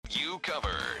you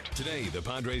covered. Today, the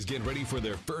Padres get ready for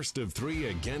their first of 3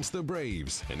 against the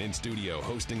Braves. And in studio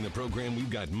hosting the program, we've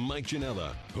got Mike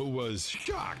Janela, who was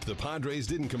shocked the Padres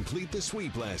didn't complete the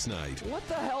sweep last night. What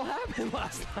the hell happened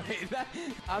last night?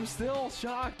 I'm still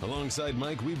shocked. Alongside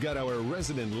Mike, we've got our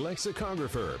resident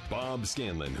lexicographer, Bob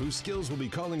Scanlan, whose skills will be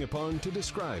calling upon to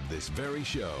describe this very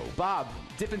show. Bob,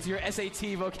 dip into your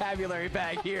SAT vocabulary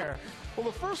bag here. Well,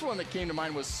 the first one that came to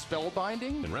mind was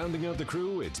spellbinding. And rounding out the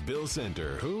crew, it's Bill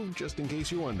Center, who, just in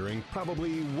case you're wondering,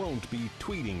 probably won't be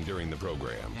tweeting during the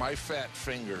program. My fat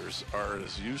fingers are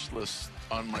as useless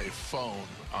on my phone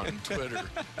on Twitter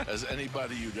as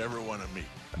anybody you'd ever want to meet.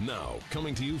 Now,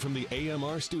 coming to you from the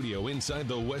AMR studio inside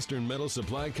the Western Metal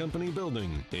Supply Company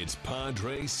building, it's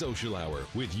Padres Social Hour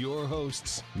with your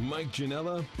hosts, Mike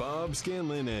Janela, Bob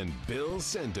Scanlan, and Bill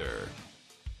Center.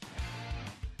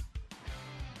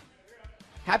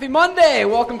 Happy Monday!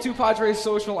 Welcome to Padres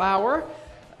Social Hour.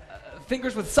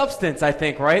 Fingers with substance, I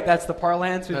think, right? That's the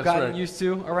parlance we've gotten used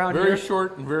to around here. Very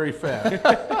short and very fast.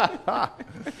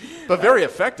 But very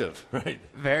effective. Right.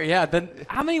 Then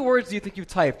how many words do you think you've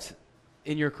typed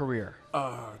in your career?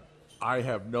 I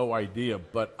have no idea,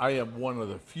 but I am one of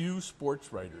the few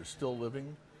sports writers still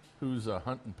living who's a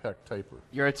hunt and peck typer.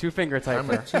 You're a two-finger typer. I'm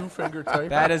a two-finger typer.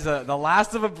 That is the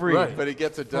last of a breed. Right. But he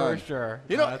gets it done. For sure.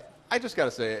 You know, I just got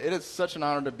to say, it is such an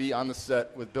honor to be on the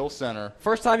set with Bill Center.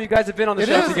 First time you guys have been on the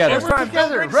show together. First time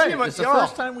together, Right. right. It's the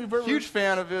first time we've ever... Huge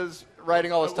fan of his,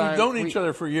 writing all this time. We've known each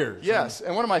other for years. Yes,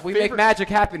 and one of my We favorite... make magic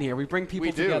happen here. We bring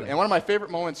people together. And one of my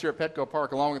favorite moments here at Petco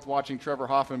Park, along with watching Trevor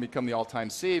Hoffman become the all-time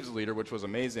saves leader, which was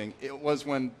amazing, it was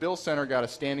when Bill Center got a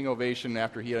standing ovation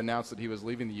after he had announced that he was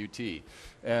leaving the UT.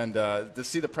 And to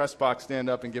see the press box stand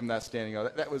up and give him that standing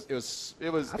ovation,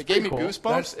 it gave me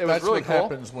goosebumps. It was that's really what cool.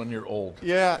 happens when you're old.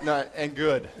 Yeah, no, and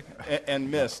good, and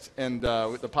missed. And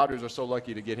the Padres are so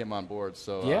lucky to get him on board.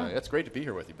 So it's great to be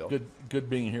here with you, Bill.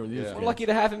 Good being here with you. Yeah. We're lucky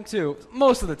to have him, too,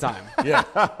 most of the time. Yeah.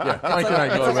 Mike and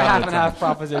I go It's around a half the and time. half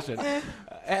proposition.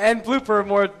 And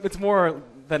blooper, it's more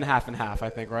than half and half, I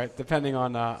think, right? Depending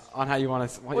on how you want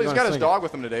to. Well, he's got his dog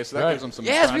with him today, so that gives him some.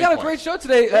 Yes, we got a points. great show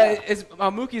today.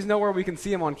 Mookie's nowhere we can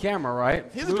see him on camera, right?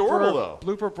 He's adorable, though.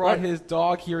 Blooper brought his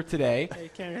dog here today.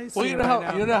 Well, you know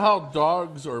how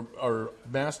dogs or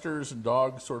masters and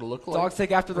dogs sort of look like? Dogs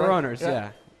take after their owners,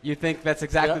 yeah. You think that's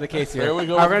exactly the case here. There we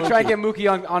go. We're going to try and get Mookie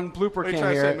on blooper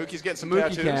cam here. Mookie's getting some Mookie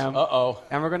tattoos. cam. Uh-oh.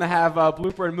 And we're going to have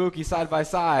blooper and Mookie side by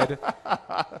side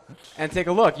and take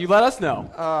a look. You let us know.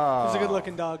 He's a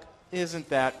good-looking dog. Isn't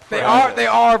that They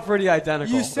are pretty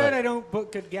identical. You said I don't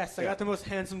book good guests. I got the most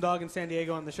handsome dog in San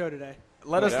Diego on the show today.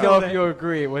 Let us know if you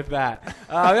agree with that.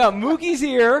 Mookie's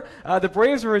here. The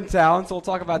Braves are in town, so we'll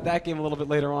talk about that game a little bit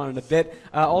later on in a bit.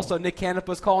 Also, Nick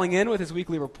Canepa's calling in with his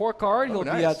weekly report card. He'll be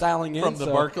dialing in. From the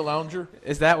Barca Lounger?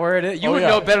 Is that where it is? You would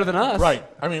know better than us. Right.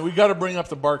 I mean, we got to bring up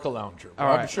the Barca Lounger. All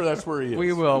I'm right. sure that's where he is.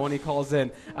 We will when he calls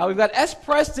in. We've got S.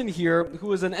 Preston here,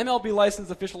 who is an MLB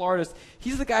licensed official artist.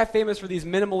 He's the guy famous for these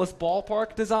minimalist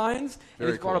ballpark designs. And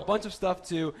he's brought a bunch of stuff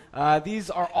too.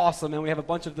 These are awesome, and we have a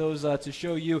bunch of those to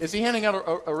show you. Is he handing out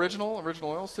original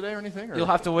oils today or anything? Or? You'll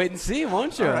have to wait and see,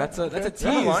 won't you? Right. That's a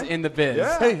tease in the biz.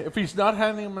 Yeah. Hey, if he's not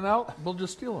handing them out, we'll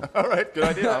just steal them. All right, good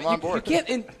idea. I'm on board. You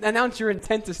can't announce your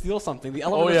intent to steal something. The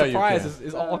element of surprise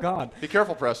is all gone. Be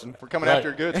careful, Preston. We're coming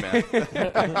after your goods, man.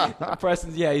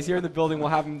 Preston's, he's here in the building. We'll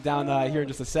have him down here in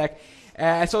just a sec.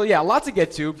 So, a lot to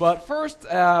get to. But first,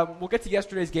 we'll get to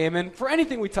yesterday's game. And for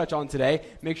anything we touch on today,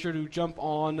 make sure to jump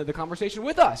on the conversation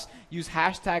with us. Use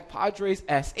hashtag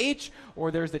PadresSH,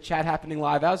 or there's the chat happening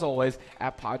live, as always,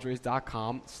 at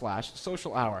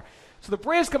Padres.com/social hour. So the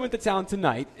Braves come into town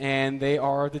tonight, and they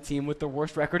are the team with the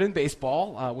worst record in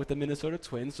baseball with the Minnesota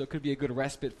Twins. So it could be a good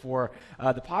respite for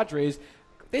the Padres.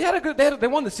 They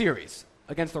won the series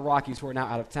against the Rockies, who are now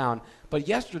out of town. But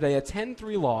yesterday, a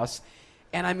 10-3 loss.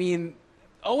 And,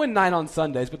 0-9 on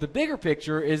Sundays, but the bigger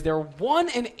picture is they're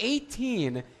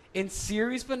 1-18 in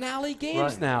series finale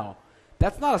games now.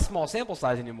 That's not a small sample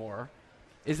size anymore.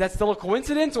 Is that still a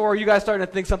coincidence, or are you guys starting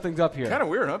to think something's up here? Kind of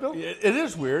weird, huh, Bill? It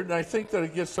is weird, and I think that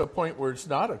it gets to a point where it's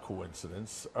not a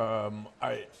coincidence. Are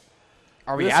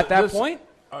we at that point?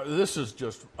 This is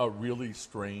just a really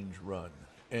strange run.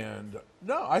 And,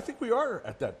 no, I think we are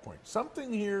at that point.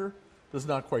 Something here does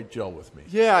not quite gel with me.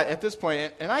 Yeah, at this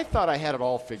point, and I thought I had it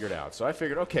all figured out. So I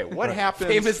figured, okay, what happens?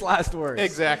 Famous last words.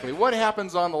 Exactly. What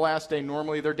happens on the last day?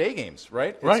 Normally they're day games,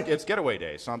 right? It's getaway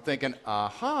day. So I'm thinking,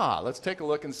 let's take a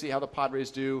look and see how the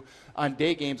Padres do on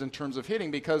day games in terms of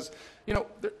hitting, because,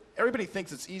 everybody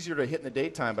thinks it's easier to hit in the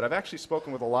daytime, but I've actually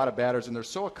spoken with a lot of batters, and they're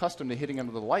so accustomed to hitting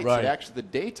under the lights Right. that actually the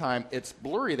daytime, it's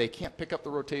blurry. They can't pick up the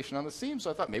rotation on the seam. So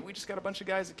I thought maybe we just got a bunch of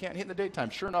guys that can't hit in the daytime.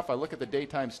 Sure enough, I look at the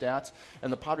daytime stats,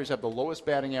 and the Padres have the lowest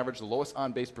batting average, the lowest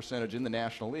on-base percentage in the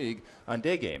National League on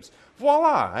day games.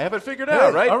 Voila, I have it figured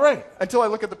out, right? All right. Until I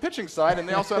look at the pitching side, and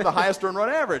they also have the highest earned run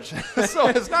average. So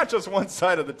it's not just one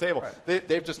side of the table. Right.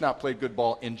 They've just not played good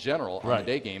ball in general on the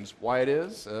day games. Why it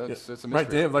is, it's a mystery. Right,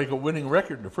 they have like a winning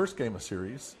record in the first game of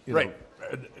series. You know,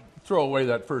 throw away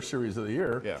that first series of the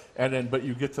year, but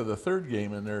you get to the third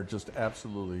game and they're just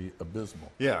absolutely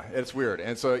abysmal. Yeah, it's weird.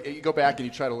 And so you go back and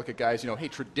you try to look at guys, hey,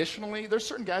 traditionally there's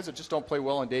certain guys that just don't play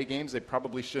well in day games. They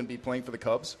probably shouldn't be playing for the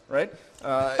Cubs, right?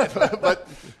 But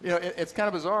it's kind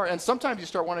of bizarre. And sometimes you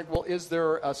start wondering, well, is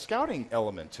there a scouting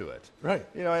element to it? Right.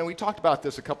 And we talked about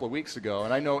this a couple of weeks ago,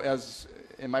 and I know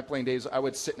in my playing days, I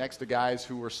would sit next to guys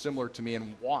who were similar to me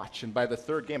and watch. And by the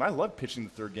third game, I love pitching the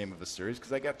third game of the series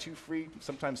because I got 2 free,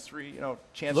 sometimes 3,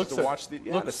 chances to watch to see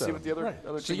what the other team is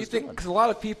doing. So you think, because a lot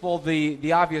of people,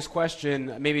 the obvious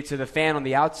question, maybe to the fan on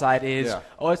the outside is,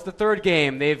 it's the third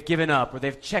game, they've given up, or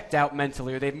they've checked out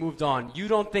mentally, or they've moved on. You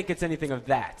don't think it's anything of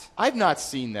that? I've not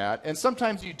seen that, and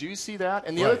sometimes you do see that.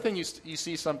 And the other thing you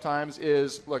see sometimes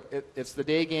is, look, it's the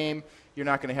day game. You're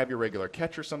not going to have your regular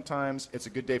catcher sometimes. It's a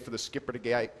good day for the skipper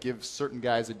to give certain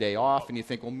guys a day off, and you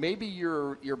think, well, maybe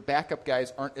your backup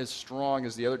guys aren't as strong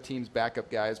as the other team's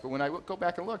backup guys. But when I go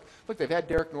back and look, they've had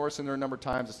Derek Norris in there a number of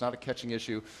times. It's not a catching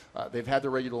issue. They've had the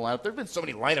regular lineup. There have been so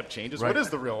many lineup changes. Right. What is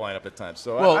the real lineup at times?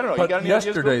 So I don't know. But you got any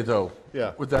yesterday, though,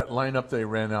 Yeah. with that lineup they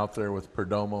ran out there with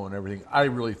Perdomo and everything, I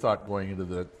really thought going into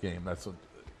that game, that's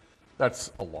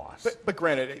a loss. But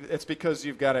granted, it's because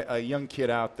you've got a young kid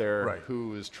out there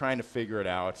who is trying to figure it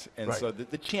out, and so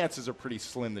the chances are pretty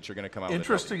slim that you're going to come out.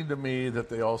 Interesting to me that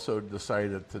they also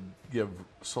decided to give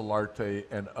Solarte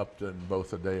and Upton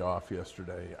both a day off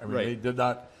yesterday. I mean, they did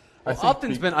not. Well,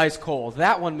 Upton's been ice cold.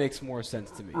 That one makes more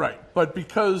sense to me. Right, but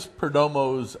because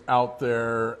Perdomo's out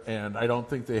there, and I don't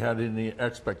think they had any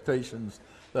expectations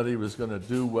that he was going to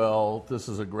do well, this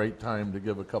is a great time to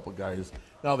give a couple guys.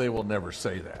 Now, they will never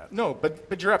say that. No,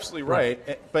 but you're absolutely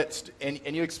right.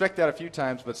 And you expect that a few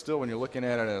times, but still, when you're looking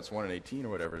at it and it's 1-18 or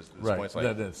whatever, it's like,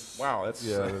 that is, wow, that's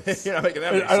making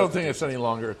that. I don't think it's any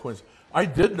longer a coincidence. I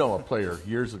did know a player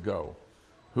years ago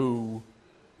who,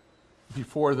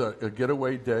 before the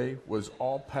getaway day, was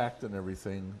all packed and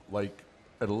everything, like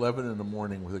at 11 in the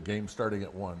morning with a game starting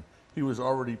at 1. He was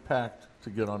already packed to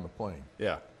get on the plane.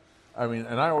 Yeah. I mean,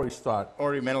 and I always thought...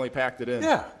 Already mentally packed it in.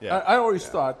 Yeah. I always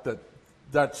thought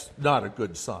that's not a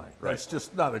good sign. Right. It's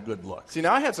just not a good look. See,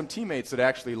 now I had some teammates that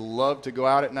actually loved to go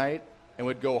out at night and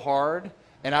would go hard,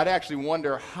 and I'd actually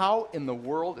wonder how in the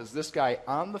world is this guy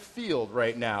on the field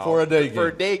right now for a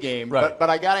day game. Right.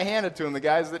 But I got to hand it to him. The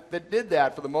guys that did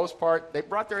that, for the most part, they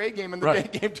brought their A game in the day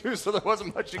game too, so there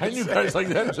wasn't much you could say. I knew guys like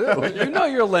that too. You know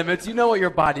your limits. You know what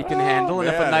your body can handle, and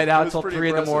if a night out till 3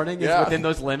 in the morning is within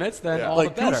those limits, then all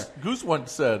the better. Goose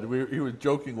once said, he was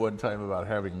joking one time about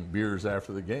having beers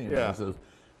after the game. Yeah.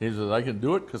 He says, I can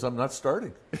do it because I'm not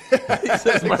starting. He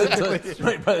says, by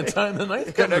the time the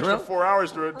night comes around. Extra 4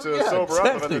 hours to sober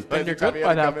up. And you're good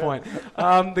by that point.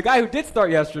 The guy who did start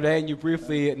yesterday, and you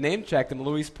briefly name-checked him,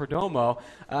 Luis Perdomo,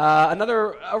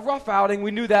 another rough outing.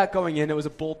 We knew that going in. It was a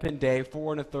bullpen day,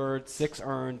 4 1/3, 6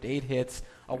 earned, 8 hits,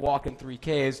 a walk and 3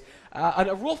 Ks.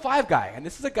 A Rule 5 guy, and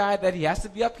this is a guy that he has to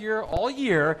be up here all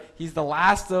year. He's the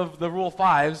last of the Rule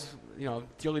 5s.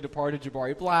 Dearly departed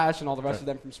Jabari Blash and all the rest of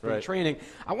them from spring training.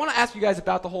 I want to ask you guys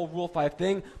about the whole Rule 5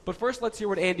 thing, but first let's hear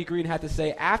what Andy Green had to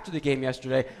say after the game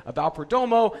yesterday about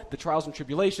Perdomo, the trials and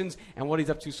tribulations, and what he's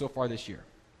up to so far this year.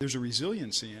 There's a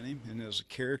resiliency in him and as a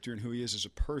character and who he is as a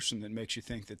person that makes you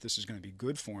think that this is going to be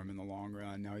good for him in the long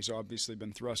run. Now, he's obviously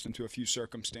been thrust into a few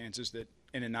circumstances that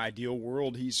in an ideal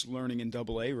world he's learning in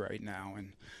AA right now,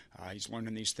 and he's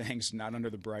learning these things not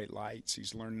under the bright lights.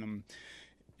 He's learning them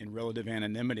in relative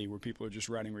anonymity where people are just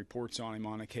writing reports on him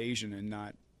on occasion and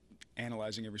not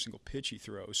analyzing every single pitch he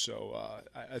throws. So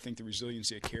I think the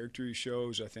resiliency of character he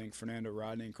shows, I think Fernando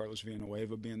Rodney and Carlos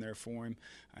Villanueva being there for him,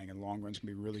 I think in the long run is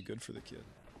going to be really good for the kid.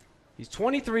 He's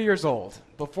 23 years old.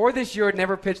 Before this year, had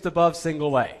never pitched above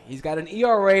single A. He's got an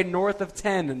ERA north of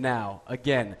 10 now,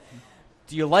 again.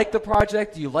 Do you like the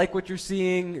project? Do you like what you're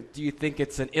seeing? Do you think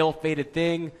it's an ill-fated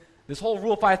thing? This whole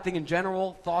Rule 5 thing in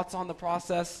general, thoughts on the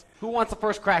process? Who wants the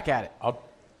first crack at it?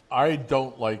 I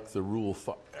don't like the Rule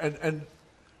 5. And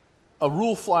a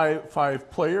Rule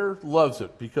 5 player loves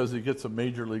it because he gets a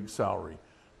major league salary.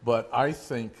 But I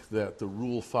think that the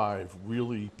Rule 5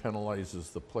 really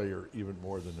penalizes the player even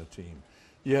more than the team.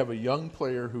 You have a young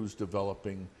player who's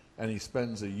developing, and he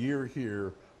spends a year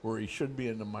here where he should be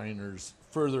in the minors,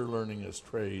 further learning his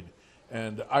trade.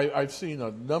 And I've seen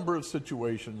a number of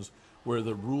situations where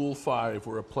the Rule 5,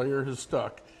 where a player has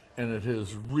stuck, and it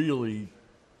has really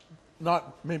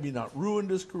maybe not ruined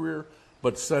his career,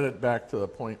 but set it back to the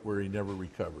point where he never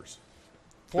recovers.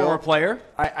 Former player?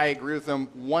 I agree with them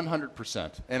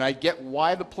 100%. And I get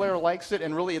why the player likes it,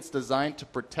 and really it's designed to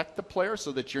protect the player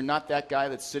so that you're not that guy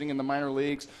that's sitting in the minor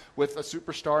leagues with a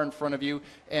superstar in front of you,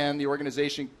 and the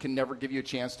organization can never give you a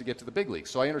chance to get to the big leagues.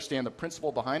 So I understand the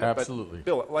principle behind it. Absolutely. But,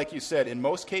 Bill, like you said, in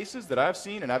most cases that I've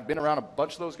seen, and I've been around a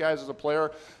bunch of those guys as a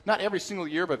player, not every single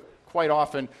year, but quite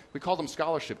often, we call them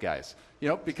scholarship guys.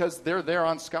 Because they're there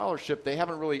on scholarship, they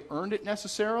haven't really earned it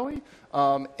necessarily.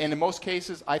 And in most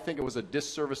cases, I think it was a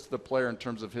disservice to the player in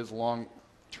terms of his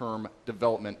long-term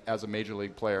development as a major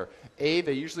league player.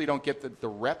 They usually don't get the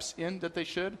reps in that they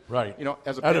should. Right.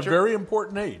 As a pitcher. At a very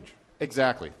important age.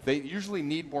 Exactly. They usually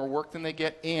need more work than they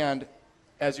get, and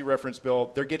as you referenced,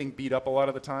 Bill, they're getting beat up a lot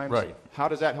of the times. Right. How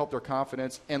does that help their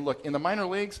confidence? And look, in the minor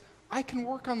leagues, I can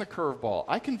work on the curveball.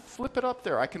 I can flip it up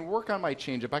there. I can work on my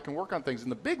changeup. I can work on things. In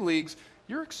the big leagues,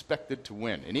 you're expected to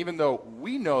win. And even though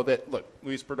we know that, look,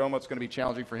 Luis Perdomo, it's going to be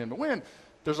challenging for him to win,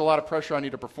 there's a lot of pressure on you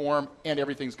to perform, and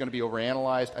everything's going to be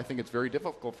overanalyzed. I think it's very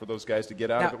difficult for those guys to get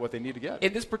out of it what they need to get.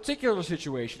 In this particular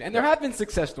situation, and there have been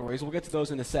success stories, we'll get to those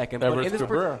in a second. But in this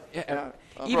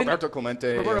even Roberto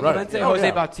Clemente,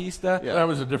 Jose Bautista. Yeah. That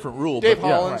was a different rule. Dave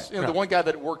Hollins, the one guy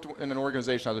that worked in an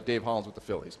organization was Dave Hollins with the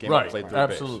Phillies. Came out and played third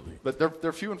base. But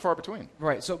they're few and far between.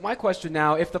 Right. So my question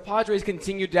now, if the Padres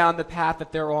continue down the path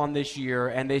that they're on this year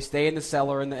and they stay in the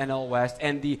cellar in the NL West,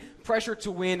 and the pressure to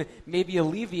win maybe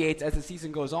alleviates as the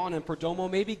season goes on, and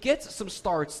Perdomo maybe gets some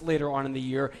starts later on in the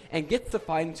year and gets to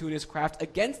fine-tune his craft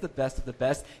against the best of the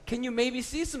best, can you maybe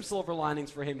see some silver linings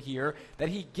for him here, that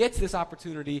he gets this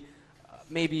opportunity,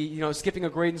 maybe skipping a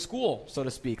grade in school, so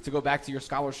to speak, to go back to your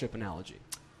scholarship analogy?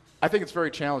 I think it's very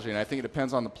challenging. I think it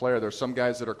depends on the player. There's some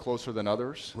guys that are closer than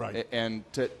others. Right.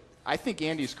 I think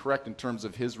Andy's correct in terms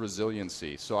of his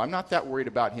resiliency. So I'm not that worried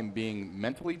about him being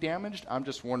mentally damaged. I'm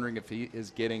just wondering if he is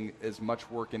getting as much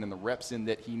work in the reps in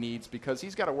that he needs, because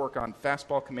he's got to work on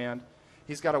fastball command.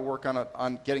 He's got to work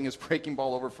on getting his breaking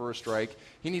ball over for a strike.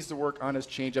 He needs to work on his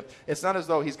changeup. It's not as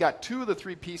though he's got 2 of the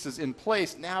 3 pieces in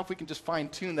place. Now if we can just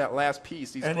fine-tune that last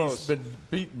piece, he's close. He's been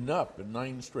beaten up in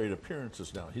 9 straight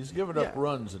appearances now. He's given up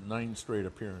runs in 9 straight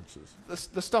appearances.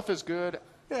 The stuff is good.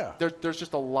 Yeah. There's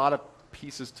just a lot of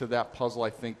pieces to that puzzle, I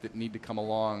think, that need to come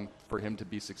along for him to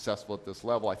be successful at this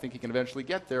level. I think he can eventually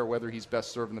get there. Whether he's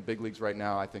best served in the big leagues right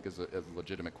now, I think is a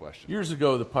legitimate question. Years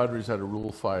ago, the Padres had a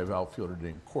Rule 5 outfielder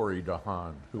named Corey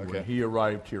DeHaan, who when he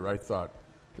arrived here, I thought,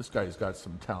 this guy's got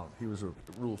some talent. He was a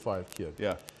Rule 5 kid.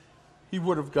 Yeah. He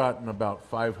would have gotten about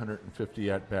 550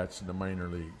 at-bats in the minor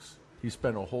leagues. He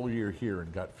spent a whole year here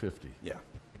and got 50. Yeah.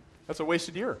 That's a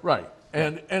wasted year. Right.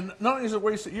 And not only is it a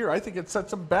wasted year, I think it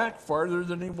sets him back farther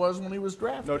than he was when he was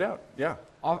drafted. No doubt. Yeah.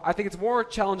 I think it's more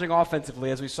challenging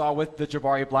offensively, as we saw with the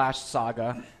Jabari Blash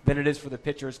saga, than it is for the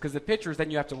pitchers. Because the pitchers,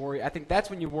 then you have to worry. I think that's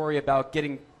when you worry about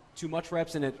getting too much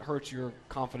reps and it hurts your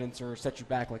confidence or sets you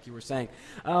back, like you were saying.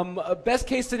 Best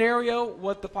case scenario,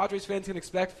 what the Padres fans can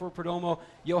expect for Perdomo,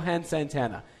 Johan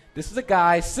Santana. This is a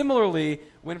guy, similarly,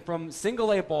 went from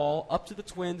single-A ball up to the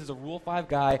Twins as a Rule 5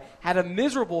 guy, had a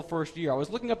miserable first year. I was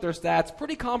looking up their stats,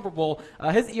 pretty comparable.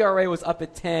 His ERA was up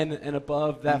at 10 and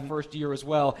above that first year as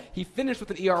well. He finished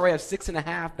with an ERA of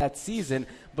 6.5 that season,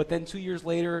 but then 2 years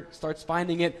later starts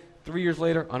finding it. 3 years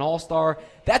later, an all-star.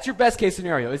 That's your best-case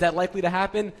scenario. Is that likely to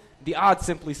happen? The odds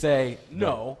simply say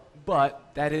no, but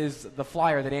that is the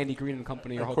flyer that Andy Green and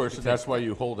company are hoping to take. Of course, that's why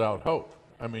you hold out hope.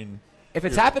 I mean, if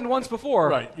it's happened once before.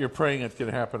 Right, you're praying it can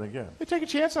happen again. They take a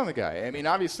chance on the guy. I mean,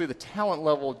 obviously the talent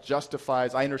level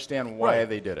justifies, I understand why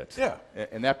they did it. Yeah.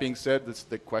 And that being said,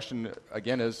 the question,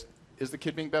 again, is the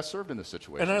kid being best served in this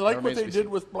situation? And I like what they did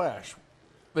with Blash.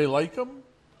 They like him.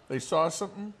 They saw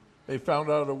something. They found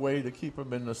out a way to keep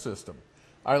him in the system.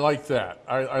 I like that.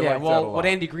 I like that a lot. What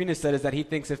Andy Green has said is that he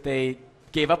thinks if they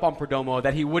gave up on Perdomo,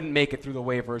 that he wouldn't make it through the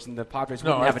waivers, and the Padres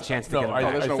wouldn't have a chance to get him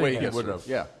back. There's no way he would have.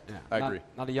 Yeah, I agree.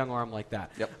 Not a young arm like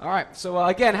that. Yep. All right, so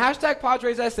again, hashtag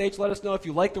PadresSH. Let us know if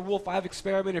you like the Rule 5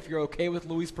 experiment, if you're okay with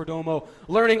Luis Perdomo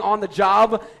learning on the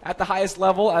job at the highest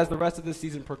level as the rest of the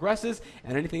season progresses,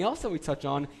 and anything else that we touch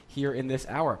on here in this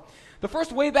hour. The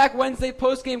first Way Back Wednesday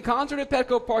post-game concert at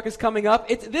Petco Park is coming up.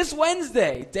 It's this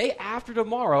Wednesday, day after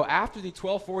tomorrow, after the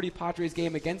 12:40 Padres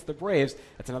game against the Braves.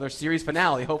 That's another series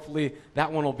finale. Hopefully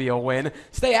that one will be a win.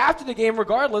 Stay after the game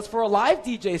regardless for a live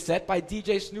DJ set by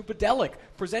DJ Snoopadelic,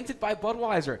 presented by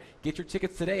Budweiser. Get your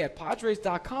tickets today at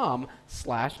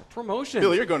Padres.com/promotion.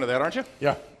 Billy, you're going to that, aren't you?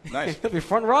 Yeah. Nice. It'll be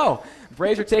front row.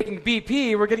 Braves are taking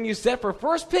BP. We're getting you set for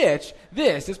first pitch.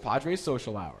 This is Padres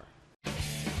Social Hour.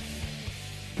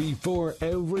 Before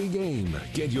every game,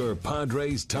 get your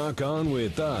Padres talk on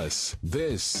with us.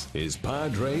 This is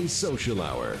Padres Social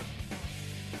Hour.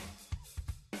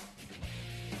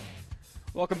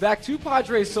 Welcome back to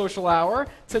Padres Social Hour.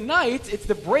 Tonight, it's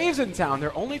the Braves in town.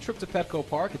 Their only trip to Petco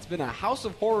Park. It's been a house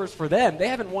of horrors for them. They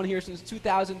haven't won here since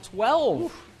 2012.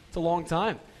 Oof. It's a long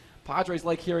time. Padres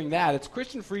like hearing that. It's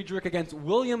Christian Friedrich against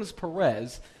Williams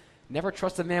Perez. Never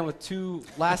trust a man with two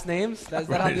last names. Is that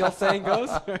how the old saying goes?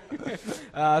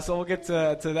 So we'll get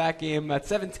to that game at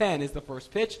 7:10 is the first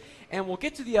pitch, and we'll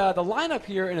get to the lineup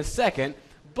here in a second.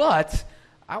 But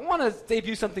I want to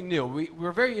debut something new.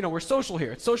 We're very we're social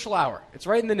here. It's Social Hour. It's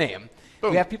right in the name.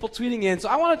 Boom. We have people tweeting in, so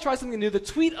I want to try something new. The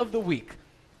tweet of the week.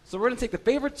 So we're going to take the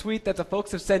favorite tweet that the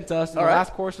folks have sent us in the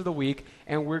last course of the week,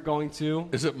 and we're going to...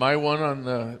 Is it my one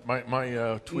on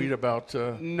my tweet about...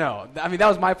 No. I mean, that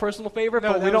was my personal favorite,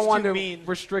 but we don't want to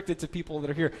restrict it to people that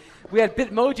are here. We had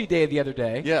Bitmoji Day the other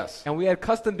day. Yes. And we had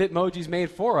custom Bitmojis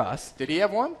made for us. Did he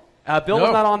have one? Bill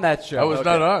was not on that show. I was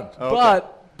not on.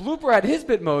 But Blooper had his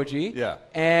Bitmoji. Yeah.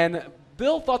 And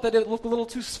Bill thought that it looked a little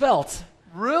too svelte.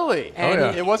 Really?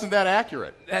 And it wasn't that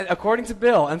accurate. According to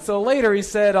Bill. And so later he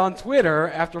said on Twitter,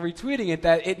 after retweeting it,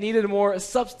 that it needed more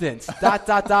substance, ...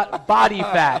 body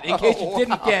fat, in case you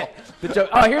didn't get the joke.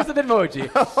 Oh, here's the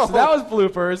Bitmoji. So that was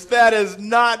Bloopers. That is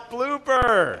not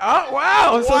Blooper. Oh,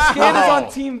 wow. So Scan is on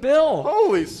Team Bill.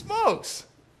 Holy smokes.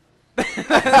 That's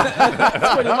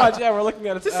pretty much, we're looking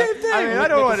at it. It's the same thing. I mean, I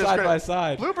don't want to side by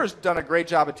side. Blooper's done a great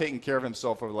job of taking care of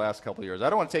himself over the last couple of years. I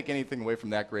don't want to take anything away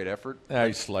from that great effort.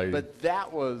 He's slighted. But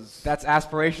that was... That's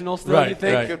aspirational still, right, you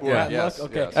think? Right, good yeah. word, yes.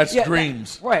 Okay. Yes. That's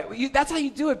dreams. Right. That's how you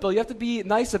do it, Bill. You have to be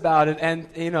nice about it and,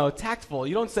 tactful.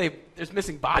 You don't say there's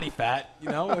missing body fat,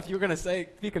 if you're going to say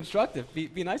be constructive,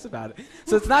 be nice about it.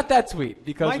 So it's not that tweet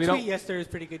because my tweet yesterday was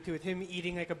pretty good too, with him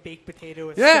eating like a baked potato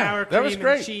with sour cream that was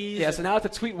great. And cheese. Yeah, so now it's a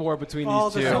tweet war between all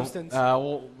these two. the substance.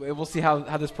 We'll see how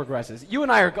this progresses. You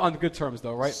and I are on good terms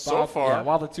though, right? So Bob? far. Yeah,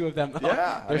 while the two of them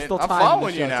there's still I'm time.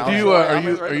 following you now. Do you,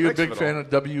 are you a big fan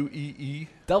of WEE?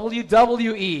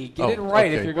 WWE. Get it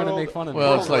right if you're going to make fun of me.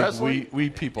 Well, it's like wrestling? we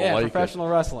people like professional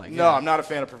wrestling. No, I'm not a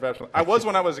fan of professional. I was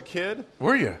when I was a kid.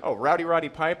 Were you? Oh, Rowdy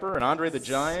Piper and Andre the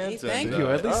Giant. Thank and, you.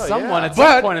 At least oh, someone yeah. at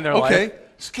some point in their life.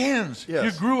 Scans. Yes.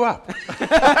 You grew up.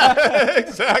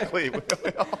 Exactly. We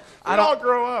all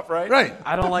grow up, right? Right.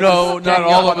 I don't like No, this not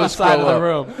ganging all up of on us the side grow of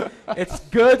the up. room. It's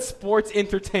good sports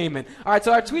entertainment. All right,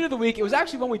 so our tweet of the week, it was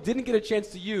actually one we didn't get a chance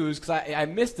to use because I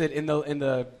missed it in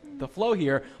the flow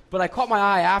here, but I caught my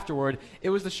eye afterward. It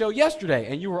was the show yesterday,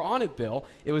 and you were on it, Bill.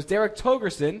 It was Derek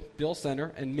Togerson, Bill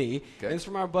Center, and me. Okay. And it's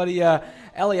from our buddy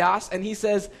Elias, and he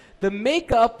says, the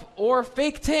makeup or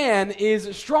fake tan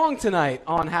is strong tonight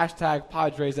on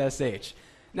 #PadresSH.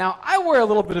 Now, I wear a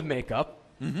little bit of makeup.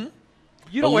 Mm-hmm.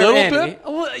 You don't wear any.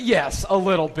 Yes, a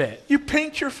little bit. You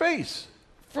paint your face.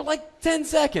 For like 10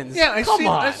 seconds. Yeah, I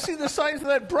see the size of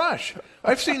that brush.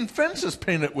 I've seen fences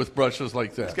painted with brushes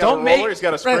like that. He's got a roller, he's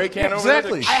got a spray can over there.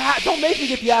 Exactly. Don't make me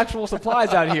get the actual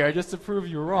supplies out here just to prove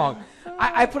you wrong.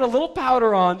 I put a little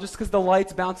powder on just because the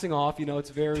light's bouncing off. It's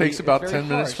very Takes about 10 harsh.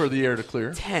 minutes for the air to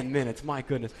clear. 10 minutes, my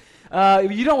goodness.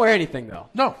 You don't wear anything, though.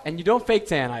 No. And you don't fake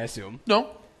tan, I assume. No.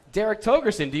 Derek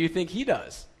Togerson, do you think he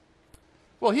does?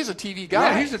 Well, he's a TV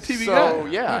guy. Yeah, he's a TV guy. guy. So,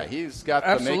 yeah, he's got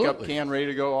the makeup can ready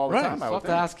to go all the time. I'll have to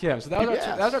ask him. So that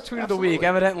was our tweet of the week.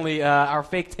 Evidently, our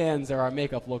fake tans or our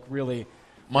makeup look really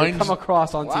come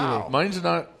across on TV. Mine's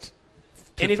not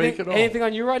fake at all. Anything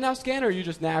on you right now, Scan, or are you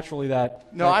just naturally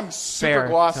that? No, I'm super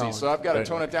glossy, tone? so I've got to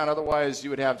tone it down. Otherwise, you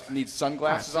would need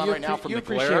sunglasses on right now from the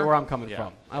glare. You appreciate where I'm coming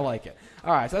from. I like it.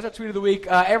 All right, so that's our tweet of the week.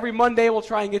 Every Monday, we'll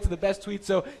try and get to the best tweets,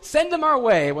 so send them our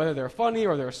way, whether they're funny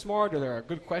or they're smart or they're a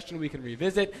good question we can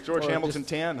revisit. George Hamilton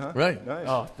tan, huh? Right. Nice.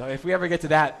 Oh, if we ever get to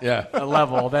that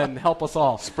level, then help us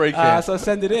all. Spray can. So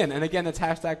send it in. And again, that's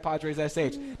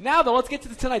 #PadresSH. Now, though, let's get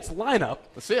to tonight's lineup.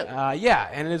 Let's see it.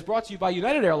 And it is brought to you by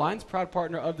United Airlines, proud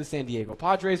partner of the San Diego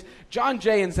Padres. John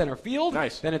Jay in center field.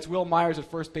 Nice. Then it's Will Myers at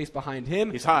first base behind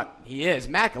him. He's hot. He is.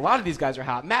 A lot of these guys are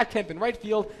hot. Matt Kemp in right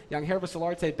field. Young Herba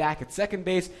Solarte back at second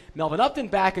base. Melvin Upton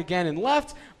back again in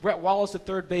left. Brett Wallace at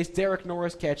third base. Derek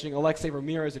Norris catching. Alexei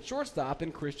Ramirez at shortstop.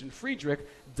 And Christian Friedrich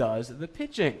does the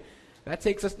pitching. That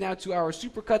takes us now to our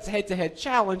Supercuts head-to-head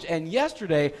challenge. And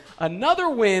yesterday, another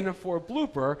win for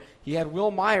Blooper. He had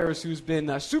Will Myers, who's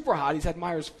been super hot. He's had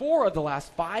Myers 4 of the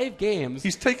last 5 games.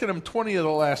 He's taken him 20 of the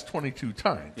last 22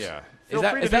 times. Yeah. Is Feel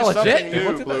free that to do legit? something You new,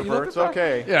 looked at that? You Blooper. looked It's at that?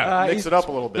 okay. Yeah. Mix it up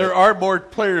a little bit. There are more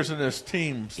players in this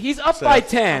team. He's up by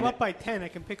 10. I'm up by 10. I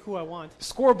can pick who I want.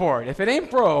 Scoreboard. If it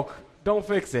ain't broke, don't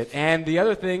fix it. And the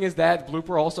other thing is that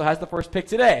Blooper also has the first pick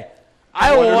today.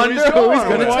 I wonder who he's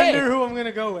going to take. I wonder who I'm going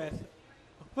to go with.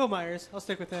 Will Myers. I'll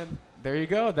stick with him. There you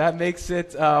go. That makes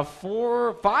it 5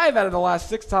 out of the last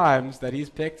 6 times that he's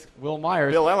picked Will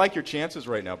Myers. Bill, I like your chances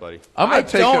right now, buddy. I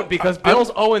don't because Bill's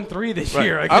 0-3 this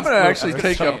year. I'm going to actually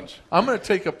I'm going to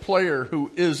take a player who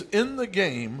is in the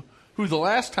game, who the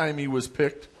last time he was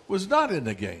picked was not in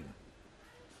the game.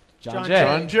 John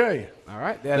John Jay. All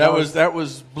right. Yeah, that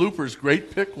was Blooper's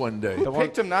great pick one day. Who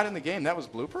picked him not in the game? That was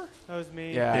Blooper? That was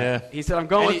me. Yeah. He said, I'm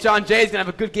going with John Jay. He's going to have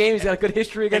a good game. He's got a good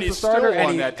history against the starter. And he still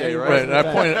won that day, right? Right.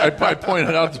 And I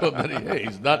pointed out to him that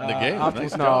he's not in the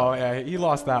game. He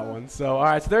lost that one. So, all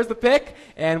right. So there's the pick,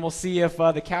 and we'll see if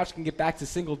the couch can get back to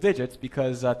single digits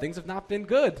because things have not been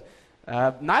good.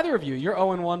 Neither of you. You're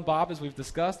 0-1, Bob, as we've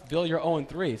discussed. Bill, you're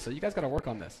 0-3. So you guys got to work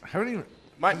on this. I haven't even.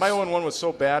 My 0-1 was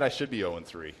so bad, I should be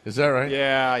 0-3. Is that right?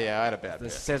 Yeah, I had a bad The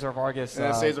pick. Cesar Vargas.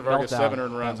 Cesar Vargas, meltdown 7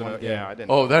 earned runs. that one game. I didn't.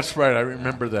 Oh, that's right. I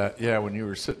remember that. Yeah, when you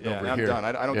were sitting over I'm here. done.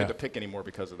 I don't get to pick anymore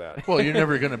because of that. Well, you're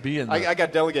never going to be in the... I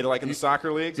got delegated, like in the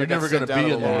soccer leagues. You're never going to be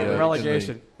in the...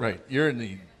 relegation. Right. You're in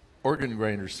the organ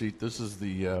grinder seat. This is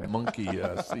the monkey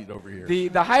seat over here.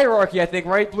 The hierarchy, I think,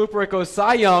 right? Blooper, it goes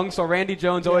Cy Young, so Randy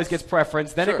Jones always gets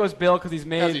preference. Then it goes Bill because he's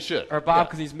made... As he should. Or Bob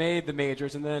because he's made the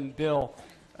majors. And then Bill...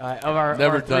 of our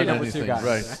never our 3 done number anything, 2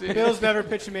 guys. right? Bill's never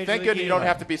pitched a major Thank league goodness you game. don't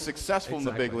have to be successful in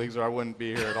the big leagues or I wouldn't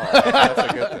be here at all.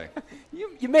 That's a good thing.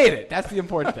 You made it. That's the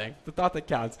important thing. The thought that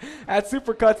counts. At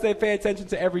Supercuts, they pay attention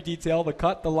to every detail, the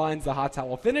cut, the lines, the hot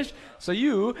towel finish, so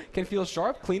you can feel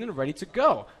sharp, clean, and ready to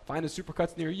go. Find a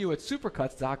Supercuts near you at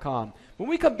supercuts.com. When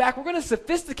we come back, we're going to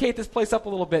sophisticate this place up a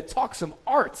little bit, talk some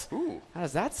art. Ooh. How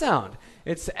does that sound?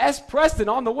 It's S. Preston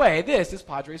on the way. This is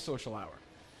Padres Social Hour.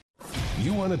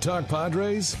 You want to talk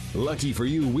Padres? Lucky for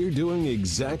you, we're doing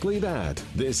exactly that.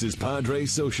 This is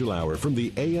Padres Social Hour from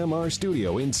the AMR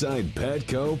studio inside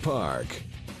Petco Park.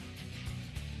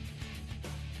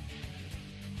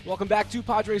 Welcome back to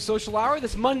Padres Social Hour,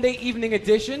 this Monday evening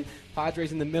edition.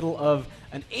 Padres in the middle of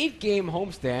an 8-game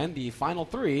homestand, the final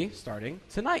 3 starting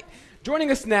tonight.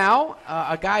 Joining us now,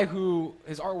 a guy who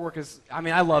his artwork is,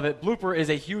 I love it. Blooper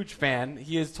is a huge fan.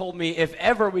 He has told me if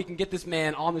ever we can get this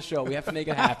man on the show, we have to make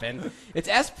it happen. It's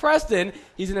S. Preston.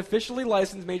 He's an officially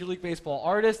licensed Major League Baseball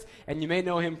artist, and you may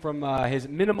know him from his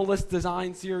minimalist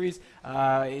design series.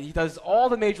 He does all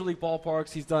the Major League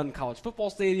ballparks. He's done college football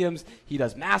stadiums. He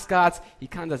does mascots. He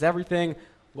kind of does everything.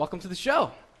 Welcome to the show.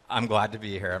 I'm glad to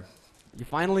be here. You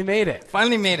finally made it.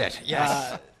 Finally made it,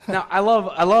 yes. Now, I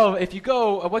love, if you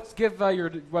go, let's give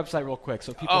your website real quick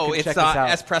so people can check this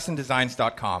out. It's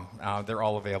sprestondesigns.com. They're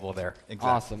all available there. Exactly.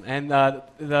 Awesome. And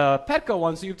the Petco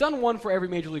one, so you've done one for every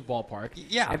Major League ballpark.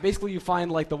 Yeah. And basically you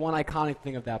find like the one iconic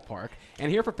thing of that park.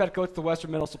 And here for Petco, it's the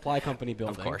Western Metal Supply Company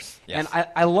building. Of course, yes. And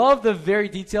I love the very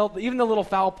detailed, even the little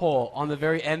foul pole on the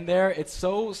very end there. It's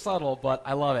so subtle, but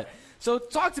I love it. So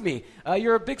talk to me.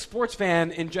 You're a big sports fan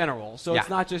in general, so it's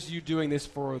not just you doing this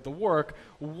for the work.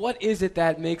 What is it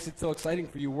that makes it so exciting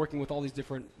for you working with all these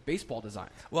different baseball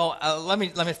designs? Well, let me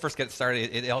first get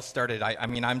started. It all started. I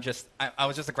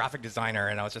was just a graphic designer,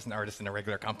 and I was just an artist in a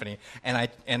regular company. And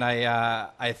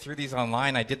I threw these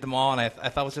online. I did them all, and I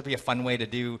thought it was going to be a fun way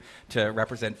to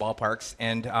represent ballparks.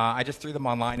 And I just threw them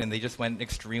online, and they just went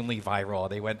extremely viral.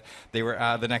 They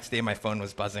were the next day. My phone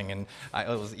was buzzing, and it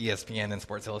was ESPN and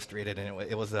Sports Illustrated, and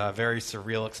it was a very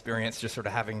surreal experience, just sort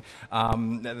of having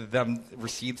them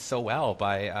received so well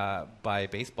by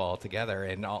baseball together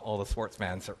and all the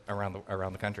sportsmen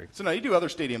around the country. So now you do other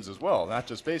stadiums as well, not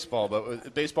just baseball,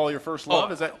 but baseball your first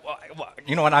love? Is that? Well,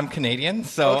 you know what? I'm Canadian,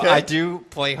 so okay. I do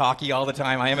play hockey all the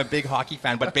time. I am a big hockey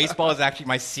fan, but baseball is actually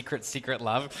my secret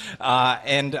love.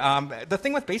 And the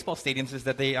thing with baseball stadiums is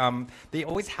that they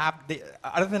always have,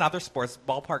 other than other sports,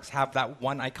 ballparks have that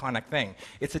one iconic thing.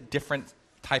 It's a different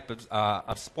type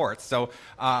of sports. So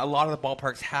a lot of the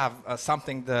ballparks have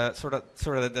something sort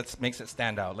of that makes it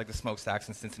stand out, like the smokestacks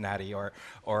in Cincinnati or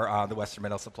the Western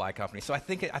Metal Supply Company. So I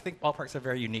think ballparks are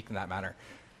very unique in that manner.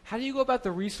 How do you go about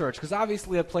the research? Because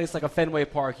obviously a place like a Fenway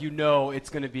Park, you know it's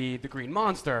going to be the Green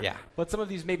Monster. Yeah. But some of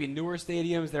these maybe newer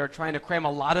stadiums that are trying to cram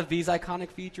a lot of these iconic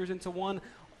features into one,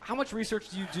 how much research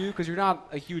do you do? Because you're not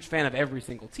a huge fan of every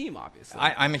single team, obviously.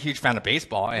 I'm a huge fan of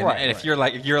baseball, and, Right, and if you're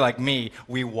like me,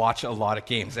 we watch a lot of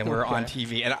games, and we're on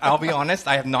TV. And I'll be honest,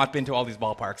 I have not been to all these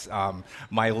ballparks.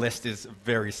 My list is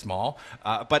very small,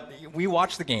 but we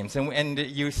watch the games, and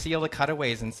you see all the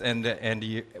cutaways, and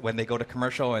you, when they go to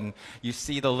commercial, and you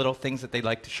see the little things that they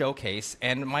like to showcase,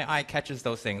 and my eye catches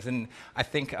those things, and I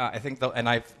think and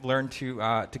I've learned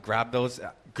to grab those.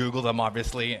 Google them,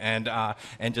 obviously, and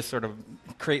just sort of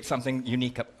create something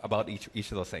unique about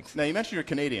each of those things. Now, you mentioned you're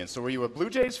Canadian, so were you a Blue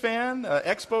Jays fan,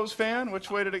 Expos fan?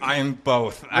 Which way did it go? I'm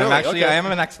both. Really? I am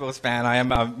an Expos fan. I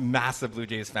am a massive Blue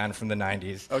Jays fan from the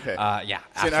 90s. Okay. Yeah,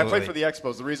 See, and absolutely. I played for the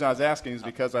Expos. The reason I was asking is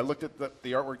because I looked at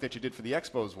the artwork that you did for the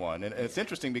Expos one, and it's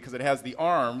interesting because it has the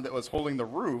arm that was holding the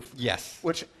roof. Yes.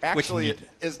 Which actually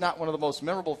is not one of the most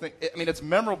memorable things. I mean, it's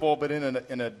memorable, but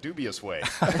in a dubious way.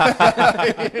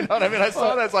 You know what I mean? I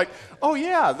saw that. It's like, oh,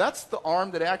 yeah, that's the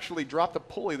arm that actually dropped a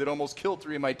pulley that almost killed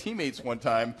 3 of my teammates one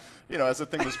time, as the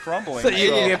thing was crumbling. So you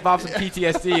gave Bob some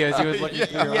PTSD as he was looking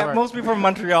through your art. Most people from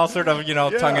Montreal sort of,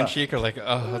 tongue-in-cheek are like,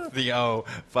 oh, it's the O.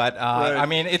 But, Right. I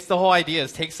mean, it's the whole idea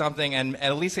is take something and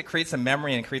at least it creates a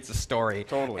memory and creates a story.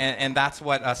 Totally. And that's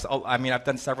what I've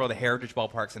done several of the Heritage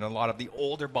ballparks, and a lot of the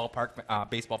older ballpark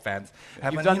baseball fans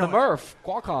have You've done the Murph,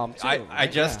 Qualcomm, too. I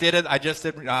just did it. I just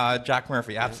did Jack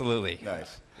Murphy, absolutely.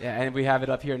 Nice. Yeah, and we have it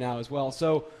up here now as well.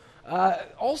 So,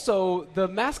 also, the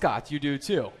mascot you do,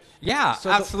 too. Yeah, So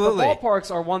absolutely. The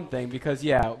ballparks are one thing because,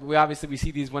 we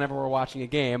see these whenever we're watching a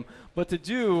game. But to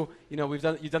do, you've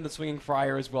done the swinging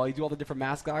friar as well. You do all the different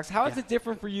mascots. How is it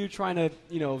different for you trying to,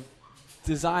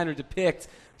 design or depict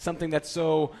something that's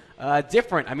so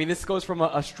different? I mean, this goes from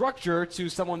a structure to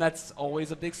someone that's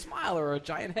always a big smile or a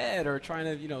giant head or trying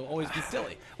to, always be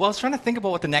silly. Well, I was trying to think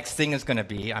about what the next thing is going to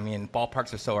be. I mean,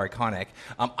 ballparks are so iconic.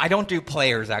 I don't do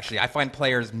players, actually. I find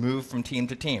players move from team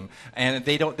to team, and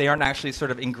they aren't actually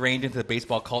sort of ingrained into the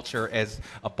baseball culture as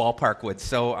a ballpark would.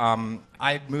 So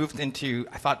I moved into,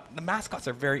 I thought the mascots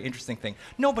are a very interesting thing.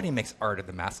 Nobody makes art of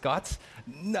the mascots.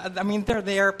 I mean, they're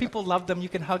there. People love them. You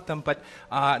can hug them, but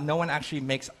no one actually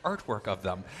makes artwork of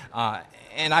them.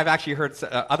 And I've actually heard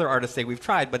other artists say we've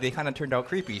tried, but they kind of turned out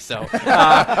creepy. So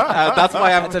that's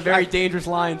why It's a very dangerous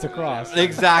line to cross.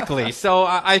 Exactly. So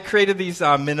I created these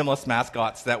minimalist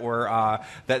mascots that were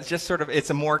that's just sort of it's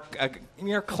a more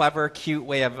clever, cute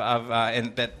way of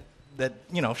and that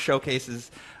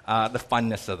showcases the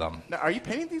funness of them. Now, are you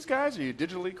painting these guys? Are you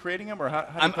digitally creating them, or how do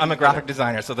you put I'm them a graphic together?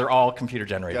 designer, so they're all computer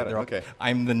generated. Got it, okay.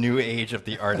 I'm the new age of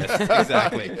the artist.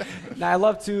 Exactly. Now, I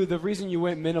love, too, the reason you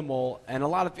went minimal, and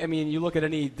you look at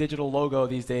any digital logo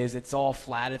these days, it's all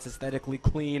flat, it's aesthetically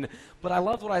clean, but I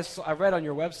loved what I read on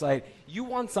your website. You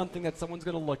want something that someone's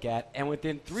going to look at, and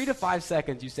within 3 to 5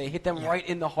 seconds, you say, hit them right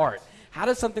in the heart. How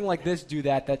does something like this do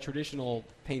that traditional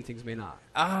paintings may not?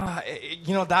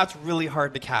 That's really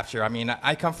hard to capture. I mean,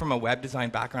 I come from a web design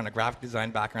background, a graphic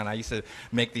design background. I used to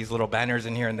make these little banners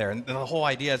in here and there. And the whole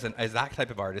idea as that type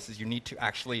of artist is you need to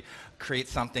actually create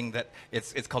something that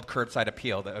it's called curbside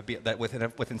appeal. That would be that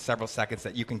within several seconds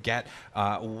that you can get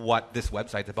what this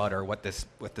website's about or what this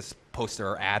poster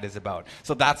or ad is about.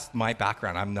 So that's my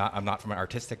background. I'm not from an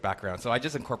artistic background. So I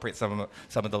just incorporate some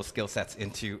of those skill sets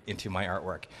into my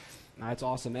artwork. That's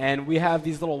awesome. And we have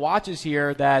these little watches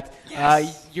here that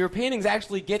your paintings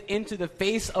actually get into the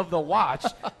face of the watch.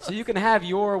 So you can have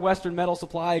your Western Metal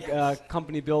Supply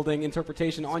Company building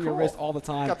interpretation on your wrist all the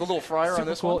time. Got the little friar on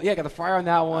this one? Yeah, got the friar on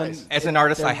that one. Nice. As an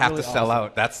artist, I have to sell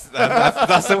out. That's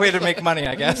the way to make money,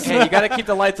 I guess. Hey, you got to keep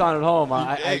the lights on at home.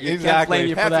 I can't blame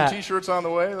you for Hats that. and T-shirts on the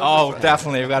way. Oh,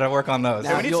 definitely. We've got to work on those.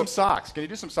 Hey, we need some socks. Can you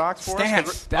do some socks for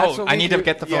Stance. us? I need to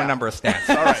get the phone number of Stance.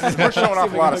 All right. We're showing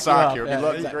off a lot of sock here.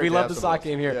 We love the sock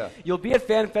game here. Yeah. You'll be at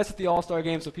Fan Fest at the All-Star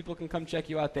Game, so people can come check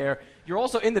you out there. You're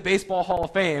also in the Baseball Hall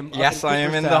of Fame. Yes, I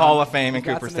am in the Hall of Fame in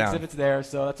Got some Cooperstown. exhibits there,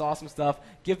 so that's awesome stuff.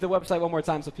 Give the website one more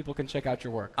time so people can check out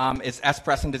your work. It's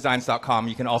sprestondesigns.com.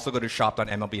 You can also go to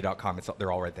shop.mlb.com.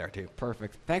 There all right there, too.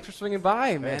 Perfect. Thanks for swinging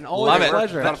by, man. Always Love a it.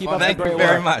 pleasure. Thank Keep up the Thank great you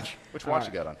very work. much. Which watch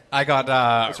you got on? I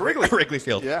got It's Wrigley.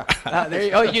 Field. Yeah.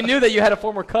 You knew that you had a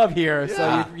former Cub here,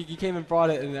 Yeah. so you came and brought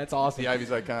it, and that's awesome. The Ivy's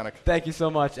iconic. Thank you so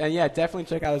much. And, yeah, definitely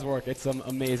check out his work. It's some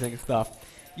amazing stuff.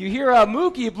 You hear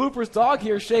Mookie, Blooper's dog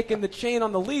here, shaking the chain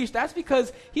on the leash. That's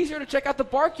because he's here to check out the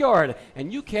Barkyard.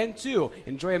 And you can, too.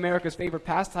 Enjoy America's favorite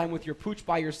pastime with your pooch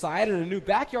by your side in a new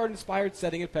backyard-inspired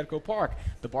setting at Petco Park.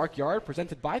 The Barkyard,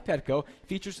 presented by Petco,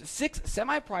 features 6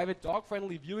 semi-private,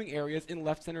 dog-friendly viewing areas in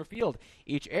left center field.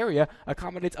 Each area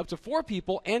accommodates up to 4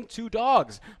 people and 2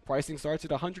 dogs. Pricing starts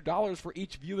at $100 for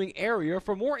each viewing area.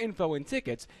 For more info and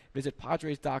tickets, visit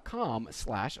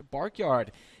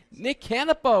Padres.com/Barkyard. Nick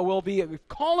Canepa will be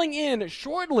calling in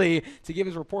shortly to give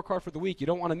his report card for the week. You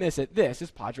don't want to miss it. This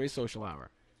is Padres Social Hour.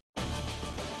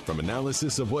 From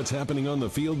analysis of what's happening on the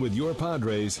field with your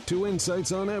Padres to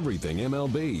insights on everything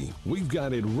MLB, we've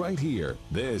got it right here.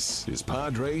 This is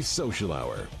Padres Social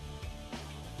Hour.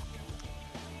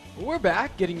 We're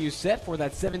back, getting you set for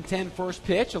that 7:10 first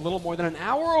pitch, a little more than an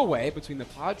hour away between the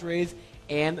Padres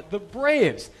and the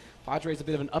Braves. Padres a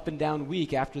bit of an up-and-down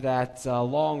week after that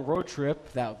long road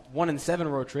trip, that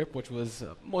 1-7 road trip, which was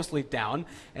mostly down.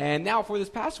 And now for this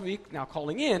past week, now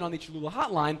calling in on the Cholula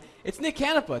hotline, it's Nick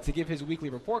Canepa to give his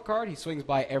weekly report card. He swings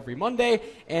by every Monday.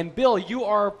 And, Bill, you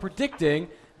are predicting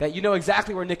that you know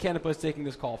exactly where Nick Canepa is taking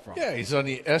this call from. Yeah, he's on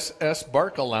the SS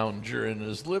Barca Lounger in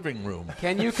his living room.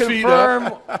 Can you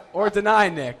confirm or deny,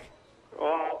 Nick?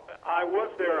 Well, I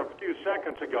was there a few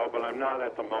seconds ago, but I'm not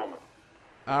at the moment.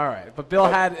 All right, but Bill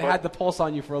had the pulse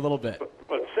on you for a little bit.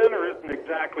 But Center isn't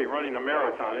exactly running a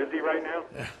marathon, is he right now?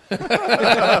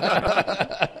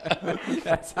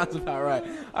 That sounds about right.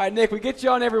 All right, Nick, we get you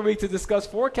on every week to discuss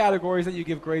 4 categories that you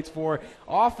give grades for: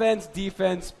 offense,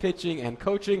 defense, pitching, and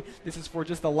coaching. This is for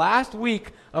just the last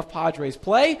week of Padres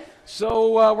play.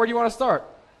 So where do you want to start?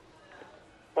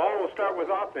 Well, we'll start with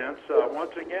offense.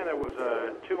 Once again, it was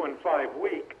a 2-5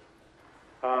 week.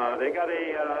 They got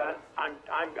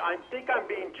I think I'm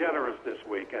being generous this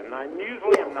week, and I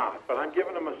usually am not, but I'm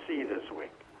giving them a C this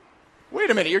week. Wait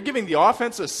a minute, you're giving the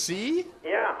offense a C?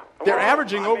 Yeah. They're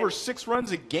averaging over 6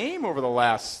 runs a game over the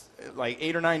last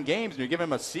 8 or 9 games, and you're giving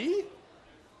them a C?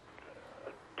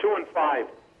 2-5.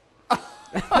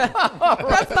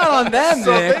 That's not on them,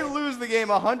 So Nick. if they lose the game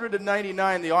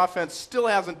 100-99, the offense still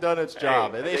hasn't done its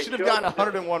job. They should have gotten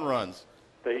 101 runs.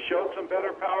 They showed some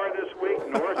better power this week.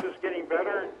 Norris is getting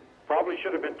better. Probably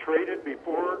should have been traded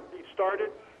before he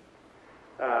started.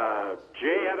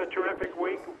 Jay had a terrific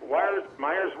week.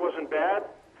 Myers wasn't bad,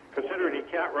 considering he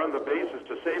can't run the bases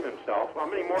to save himself. How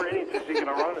many more innings is he going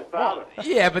to run without it?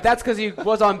 Yeah, but that's because he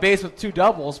was on base with 2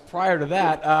 doubles prior to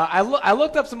that. I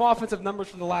looked up some offensive numbers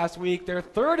from the last week. They're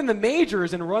 3rd in the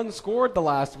majors in runs scored the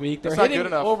last week. They're That's not hitting good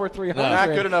enough. over 300. Not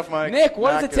good enough, Mike. Nick,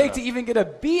 what Not does it good take to enough. even get a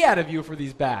B out of you for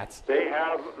these bats? They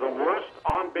have the worst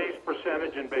on-base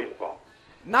percentage in baseball.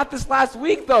 Not this last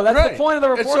week, though. That's Right. the point of the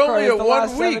report It's card. only It's a the 1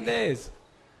 last week. 7 days.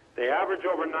 They average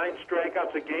over 9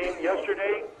 strikeouts a game.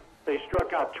 Yesterday, they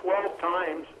struck out 12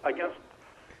 times against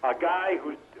a guy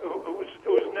who's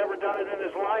never done it in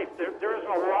his life. There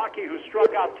isn't a Rocky who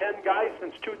struck out 10 guys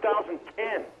since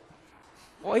 2010.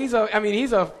 Well, he's their Sorry,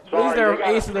 ace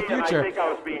of the and future. I think I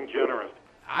was being generous.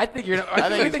 I think you're think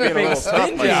you're he's being a little tough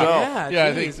stingy. myself. Yeah,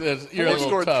 I geez. think you're a They little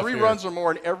scored tough 3 here. runs or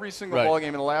more in every single Right. ball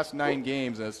game in the last 9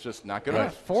 games, and it's just not good Right.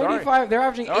 enough. 45. Sorry. They're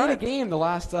averaging All 8 a right. game the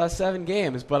last 7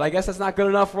 games, but I guess that's not good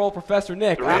enough for old Professor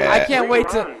Nick. Yeah. I can't 3 wait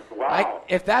to. runs. Wow.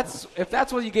 If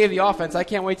that's what you gave the offense, I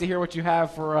can't wait to hear what you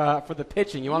have for the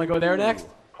pitching. You want to go there next?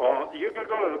 Well, you can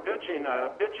go to the pitching.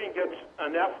 Pitching gets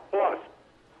an F+.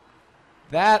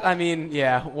 That, I mean,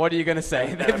 yeah. What are you going to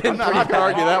say? They've been I'm not pretty going to bad.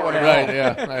 argue that one. Right,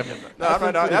 yeah. No, I'm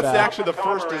been not. pretty That's bad. actually the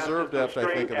first Palmer deserved has F, I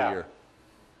been think, of the straight year.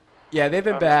 Yeah, they've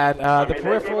been bad. The They gave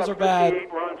peripherals up are bad.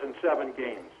 58 runs in 7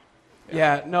 games.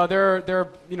 Yeah, no, they're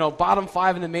bottom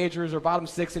 5 in the majors or bottom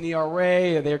 6 in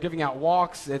ERA. They're giving out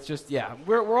walks. It's just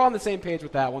we're on the same page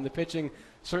with that one. The pitching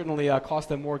certainly cost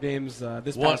them more games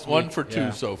this past week. 1 for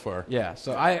 2 so far. Yeah,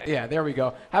 so there we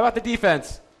go. How about the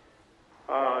defense?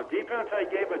 Defense, I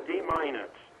gave a D-.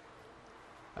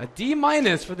 A D-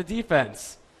 for the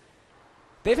defense.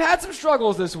 They've had some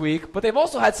struggles this week, but they've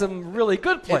also had some really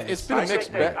good plays. It's been a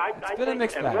mixed bag. It's been a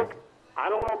mixed bag. Look, I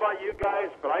don't know about you guys,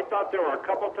 but I thought there were a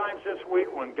couple times this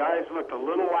week when guys looked a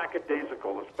little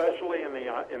lackadaisical, especially in the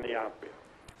outfield.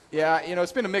 Yeah,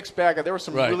 it's been a mixed bag. There were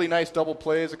some Right. really nice double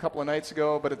plays a couple of nights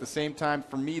ago, but at the same time,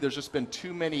 for me, there's just been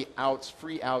too many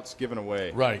free outs given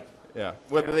away. Right. Yeah,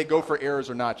 whether they go for errors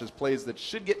or not, just plays that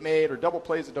should get made or double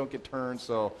plays that don't get turned.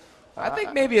 So I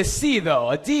think maybe a C, though.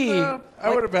 A D. I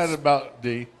would have had about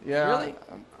D. yeah, Really?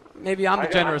 Maybe I'm the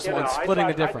generous one, splitting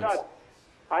the difference.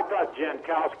 I thought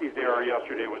Jankowski's error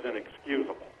yesterday was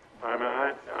inexcusable. I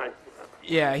mean,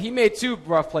 Yeah, he made 2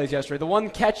 rough plays yesterday. The one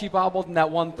catch he bobbled and that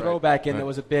one throwback in that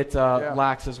was a bit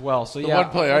lax as well. So The one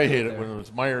play I hated when it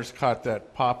was Myers caught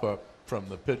that pop-up from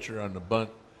the pitcher on the bunt.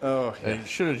 Oh, yeah. And he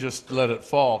should have just let it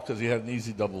fall because he had an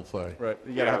easy double play. Right,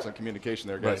 you got to have some communication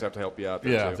there. Guys Right. have to help you out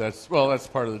there Yeah, too. that's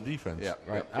part of the defense. Yeah,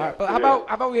 Right. All right, but how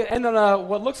about we end on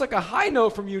what looks like a high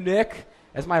note from you, Nick,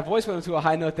 as my voice went into a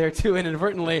high note there too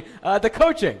inadvertently. The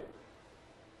coaching.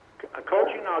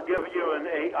 coaching, I'll give you an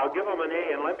A. I'll give them an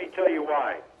A, and let me tell you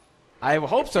why. I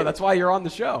hope so. That's why you're on the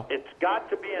show. It's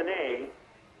got to be an A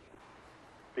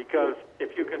Because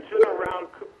if you consider Ron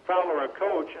Fowler a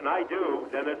coach, and I do,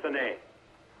 then it's an A.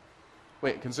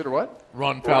 Wait, consider what?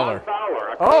 Ron Fowler. Ron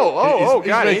Fowler. Oh, he's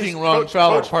God. making Ron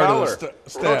Fowler part of the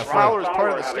staff. Coach Fowler's Ron part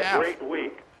of Fowler the had staff. a great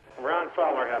week. Ron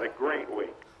Fowler had a great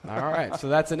week. All right, so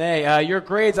that's an A. Your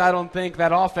grades, I don't think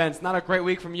that offense. Not a great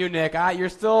week from you, Nick. You're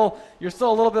still a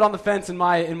little bit on the fence in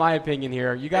my opinion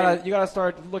here. You gotta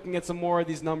start looking at some more of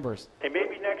these numbers. Hey,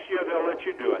 maybe next year they'll let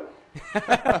you do it.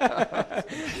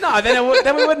 No,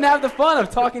 then we wouldn't have the fun of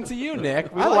talking to you,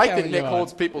 Nick. I like that Nick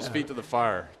holds people's feet to the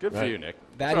fire. Good for you, Nick.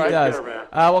 That he does.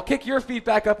 Well, kick your feet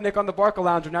back up, Nick, on the Barca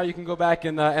Lounger. Now you can go back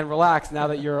and relax now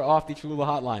that you're off the Cholula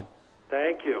hotline.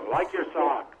 Thank you. Like your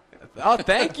sock. Oh,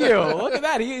 thank you. Look at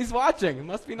that. He's watching. It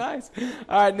must be nice.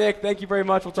 All right, Nick, thank you very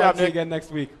much. We'll talk to you again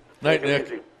next week. Night,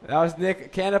 Nick. That was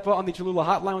Nick Canepa on the Cholula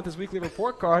hotline with his weekly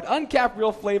report card. Uncapped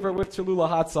real flavor with Cholula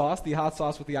hot sauce, the hot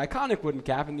sauce with the iconic wooden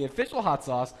cap, and the official hot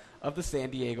sauce of the San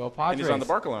Diego Padres. And he's on the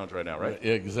Barca Lounge right now, right?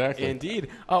 Yeah, exactly. Indeed.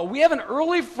 We have an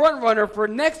early front runner for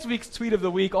next week's tweet of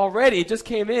the week already. It just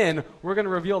came in. We're going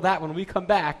to reveal that when we come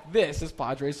back. This is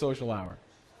Padres Social Hour.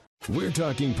 We're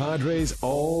talking Padres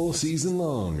all season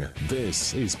long.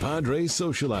 This is Padres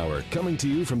Social Hour, coming to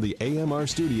you from the AMR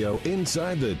studio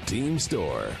inside the team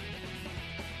store.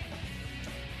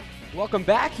 Welcome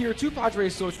back here to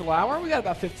Padres Social Hour. We got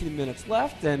about 15 minutes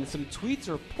left, and some tweets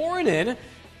are pouring in.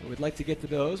 We'd like to get to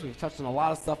those. We've touched on a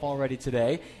lot of stuff already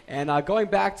today. And going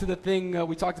back to the thing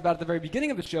we talked about at the very beginning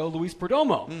of the show, Luis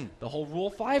Perdomo, the whole Rule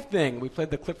 5 thing. We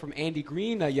played the clip from Andy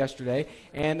Green yesterday.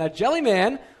 And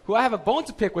Jellyman, who I have a bone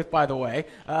to pick with, by the way,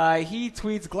 he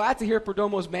tweets, glad to hear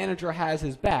Perdomo's manager has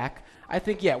his back. I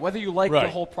think, whether you like the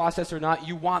whole process or not,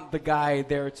 you want the guy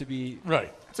there to be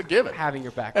It's a given. having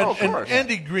your back. And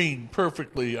Andy Green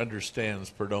perfectly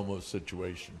understands Perdomo's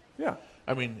situation. Yeah.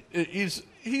 I mean,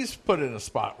 he's put in a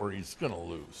spot where he's going to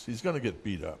lose. He's going to get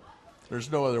beat up. There's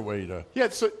no other way to. Yeah,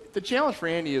 so the challenge for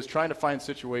Andy is trying to find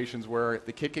situations where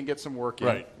the kid can get some work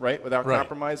in, right, without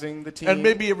compromising the team. And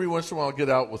maybe every once in a while get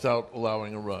out without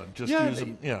allowing a run. Just use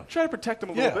them. Yeah. Try to protect him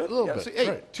a little bit. A little bit. So,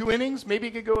 hey, 2 innings, maybe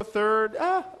you could go a third.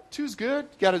 2's good.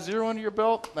 Got a 0 under your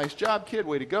belt. Nice job, kid.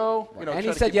 Way to go. You know, and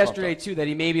he said yesterday, too, that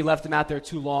he maybe left him out there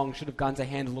too long, should have gone to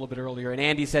hand a little bit earlier. And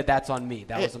Andy said that's on me.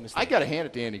 That was a mistake. I got to hand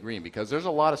it to Andy Green because there's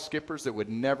a lot of skippers that would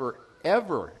never,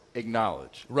 ever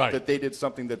acknowledge that they did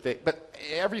something that they – but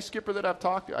every skipper that I've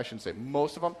talked to, I shouldn't say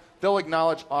most of them, they'll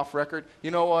acknowledge off record, you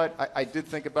know what, I did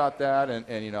think about that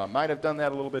and you know, I might have done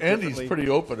that a little bit differently. And he's pretty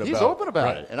open about it. He's open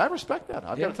about it, and I respect that.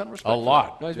 I've got a ton of respect a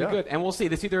lot. No, he's been good. And we'll see.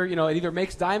 This either, it either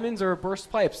makes diamonds or bursts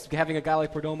pipes, having a guy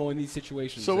like Perdomo in these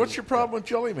situations. So what's your problem with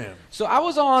Jellyman? So I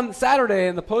was on Saturday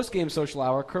in the post-game social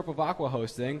hour, Kerp of Aqua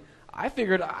hosting. I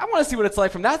figured I want to see what it's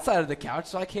like from that side of the couch,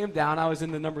 so I came down. I was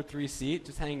in the number 3 seat,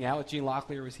 just hanging out. Gene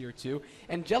Locklear was here too.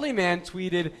 And Jellyman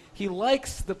tweeted he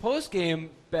likes the postgame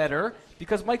better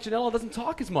because Mike Janela doesn't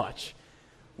talk as much.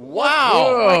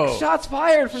 Wow! Like, shots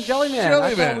fired from Jellyman.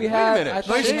 I thought we had, Wait a minute.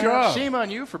 Nice job. Shame on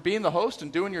you for being the host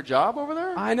and doing your job over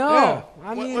there? I know. Yeah.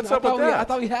 I mean, What's I up with thought that? I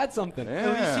thought we had something.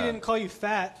 At least he didn't call you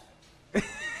fat.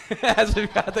 As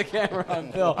we've got the camera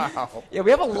on Bill. Wow. Yeah,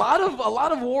 we have a lot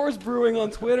of wars brewing on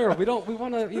Twitter. We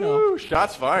want to, Ooh,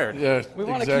 shots fired. Yeah, we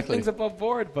want to keep things above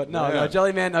board, but no,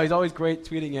 Jellyman, no, he's always great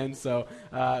tweeting in, so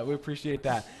we appreciate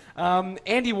that.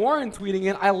 Andy Warren tweeting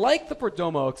in, I like the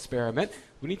Perdomo experiment.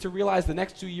 We need to realize the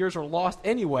next 2 years are lost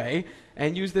anyway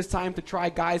and use this time to try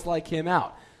guys like him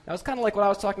out. That was kind of like what I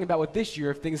was talking about with this year.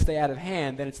 If things stay out of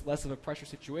hand, then it's less of a pressure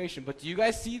situation. But do you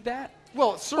guys see that?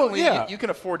 Well, certainly you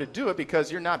can afford to do it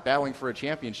because you're not battling for a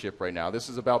championship right now. This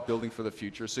is about building for the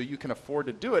future, so you can afford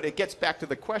to do it. It gets back to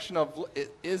the question of,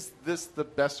 is this the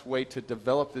best way to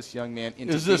develop this young man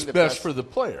into Is being this the best for the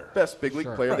player? Best big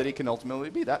league player that he can ultimately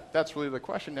be. That's really the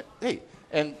question. Hey,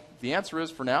 and the answer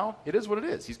is, for now, it is what it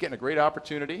is. He's getting a great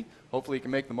opportunity. Hopefully he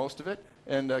can make the most of it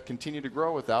and continue to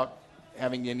grow without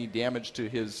having any damage to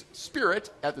his spirit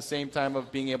at the same time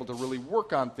of being able to really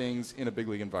work on things in a big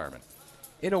league environment.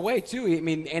 In a way, too. I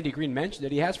mean, Andy Green mentioned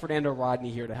it. He has Fernando Rodney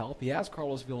here to help. He has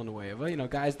Carlos Villanueva,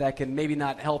 guys that can maybe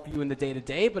not help you in the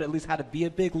day-to-day, but at least how to be a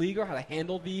big leaguer, how to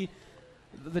handle the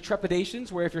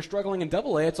trepidations, where if you're struggling in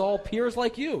Double-A, it's all peers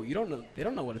like you. You don't know. They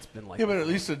don't know what it's been like. Yeah, but at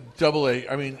least in Double-A,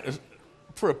 I mean,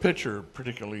 for a pitcher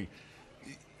particularly,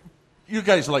 you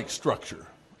guys like structure.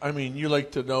 I mean, you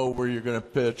like to know where you're going to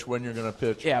pitch, when you're going to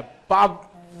pitch. Yeah, Bob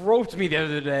roped me the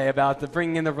other day about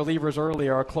bringing in the relievers early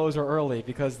or a closer early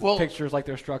because the pictures like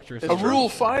their structures. A Rule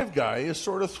 5 guy is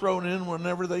sort of thrown in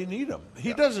whenever they need him.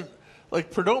 He doesn't,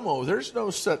 like Perdomo, there's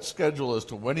no set schedule as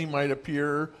to when he might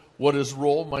appear, what his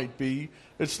role might be.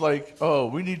 It's like,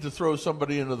 we need to throw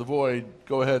somebody into the void.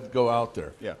 Go ahead, go out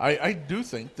there. Yeah. I do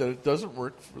think that it doesn't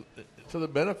work to the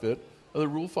benefit of the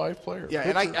Rule 5 player. Yeah,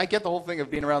 and I get the whole thing of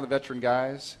being around the veteran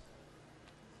guys.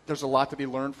 There's a lot to be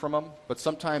learned from them, but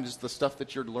sometimes the stuff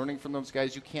that you're learning from those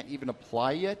guys you can't even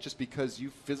apply yet just because you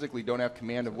physically don't have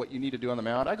command of what you need to do on the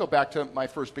mound. I go back to my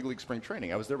first big league spring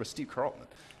training. I was there with Steve Carlton.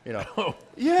 Yeah.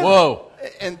 Whoa.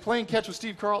 And playing catch with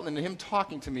Steve Carlton and him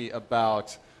talking to me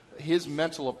about his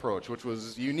mental approach, which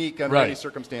was unique under any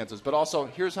circumstances, but also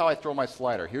here's how I throw my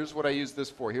slider. Here's what I use this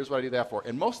for. Here's what I do that for.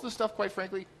 And most of the stuff, quite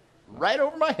frankly, right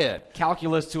over my head.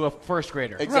 Calculus to a first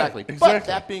grader. Exactly. Right, But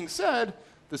that being said,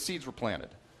 the seeds were planted.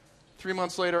 3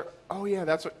 months later, oh, yeah,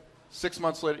 that's what. 6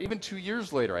 months later, even 2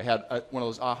 years later, I had one of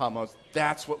those aha moments.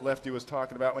 That's what Lefty was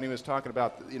talking about when he was talking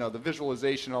about the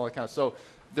visualization and all that kind of stuff. So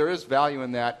there is value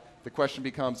in that. The question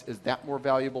becomes, is that more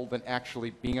valuable than actually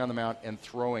being on the mound and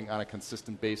throwing on a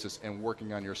consistent basis and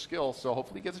working on your skill? So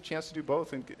hopefully he gets a chance to do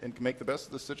both and can make the best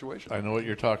of the situation. I know what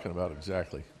you're talking about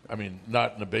exactly. I mean,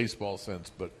 not in a baseball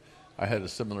sense, but I had a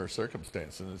similar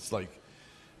circumstance. And it's like,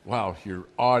 wow, you're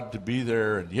awed to be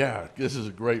there. And, yeah, this is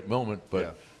a great moment.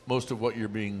 But most of what you're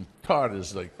being taught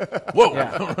is like, whoa,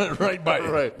 right by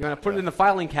you. Right. You want to put it in the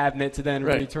filing cabinet to then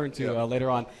return to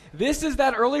later on. This is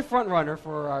that early front runner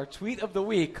for our tweet of the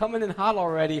week. Coming in hot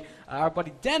already, our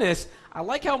buddy Dennis. I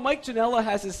like how Mike Janela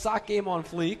has his sock game on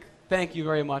fleek. Thank you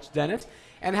very much, Dennis.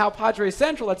 And how Padres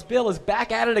Central, that's Bill, is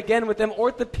back at it again with them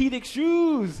orthopedic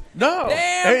shoes. No.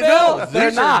 Damn, Bill. No,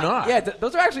 They're these are not. Yeah,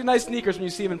 those are actually nice sneakers when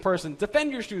you see them in person.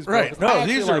 Defend your shoes, Bill. Right. No,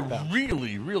 these are like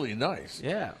really, really nice.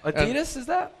 Yeah. Adidas, is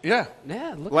that? Yeah.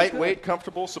 Yeah. Lightweight,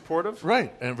 comfortable, supportive.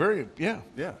 Right. And very, Yeah.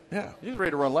 He's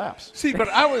ready to run laps. See, but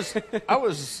I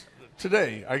was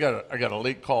today. I got a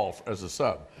late call as a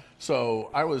sub,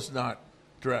 so I was not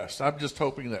dressed. I'm just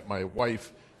hoping that my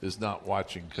wife is not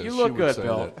watching because you look good,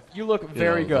 Bill. You look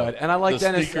very good, and I like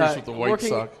Dennis with the white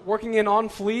working in on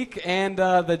fleek and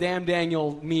the damn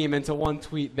Daniel meme into one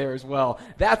tweet there as well.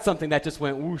 That's something that just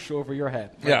went whoosh over your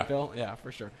head, right, Bill? Yeah,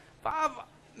 for sure. Bob,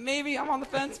 maybe I'm on the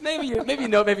fence. Maybe you know, maybe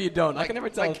you don't. I can never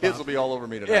tell. My kids will be all over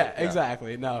me tonight. Yeah,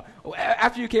 exactly. No,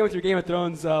 after you came with your Game of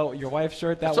Thrones, your wife's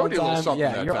shirt that one time.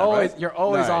 Yeah, you're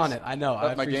always on it. I know.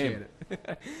 I appreciate it.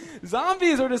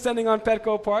 Zombies are descending on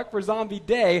Petco Park for Zombie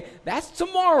Day. That's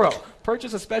tomorrow.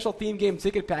 Purchase a special theme game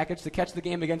ticket package to catch the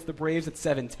game against the Braves at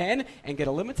 7:10 and get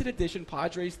a limited edition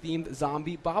Padres-themed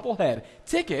zombie bobblehead.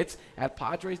 Tickets at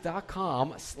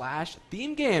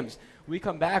padres.com/themegames. We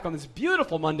come back on this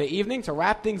beautiful Monday evening to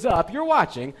wrap things up. You're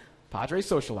watching Padres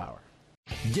Social Hour.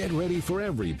 Get ready for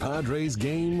every Padres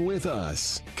game with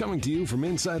us. Coming to you from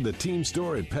inside the team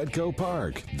store at Petco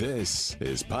Park, this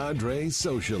is Padres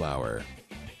Social Hour.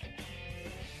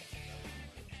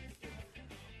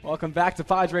 Welcome back to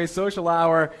Padres Social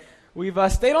Hour. We've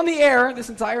stayed on the air this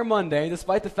entire Monday,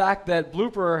 despite the fact that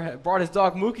Blooper brought his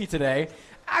dog Mookie today.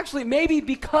 Actually, maybe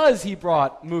because he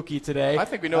brought Mookie today. I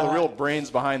think we know the real brains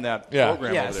behind that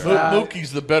program over there.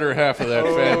 Mookie's the better half of that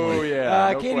family. Oh,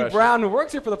 yeah. Katie Brown, who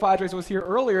works here for the Padres, was here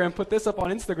earlier and put this up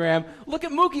on Instagram. Look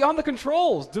at Mookie on the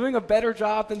controls, doing a better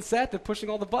job than Seth at pushing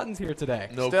all the buttons here today.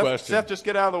 No question. Steph, just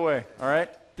get out of the way, all right?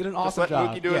 Did an awesome job.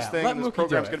 Let Mookie do his thing, and this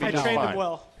program's going to be I trained fine. him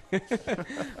well.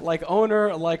 Like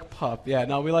owner, like pup. Yeah,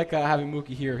 no, we like having Mookie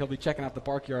here. He'll be checking out the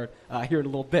Barkyard here in a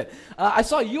little bit. I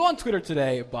saw you on Twitter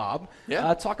today, Bob,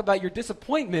 talk about your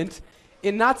disappointment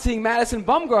in not seeing Madison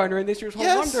Bumgarner in this year's home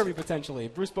run derby potentially.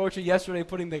 Bruce Bochy yesterday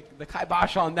putting the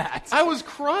kibosh on that. I was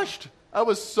crushed. I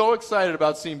was so excited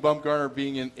about seeing Bumgarner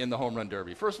being in the home run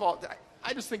derby. First of all,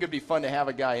 I just think it'd be fun to have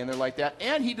a guy in there like that,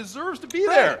 and he deserves to be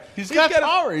there. He's got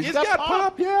power. He's got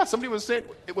pop. Yeah, somebody was saying,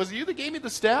 was it you that gave me the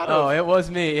stat? Oh, it was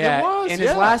me, yeah. It was, in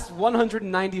his last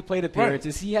 190 plate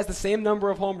appearances, he has the same number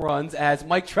of home runs as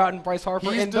Mike Trout and Bryce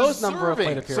Harper in those number of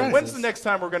plate appearances. So when's the next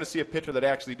time we're going to see a pitcher that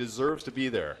actually deserves to be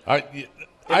there? I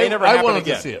wanted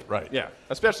to see it, right. Yeah,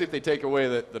 especially if they take away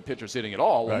the pitcher's hitting at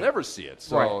all. We'll never see it.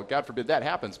 So God forbid that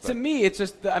happens. But. To me, it's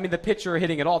just, the pitcher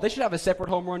hitting at all. They should have a separate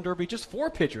home run derby just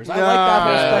for pitchers. I like that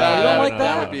perspective. You don't like that?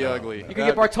 That would be ugly. You could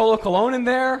get Bartolo Colon in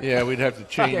there. Yeah, we'd have to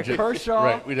change it. Kershaw.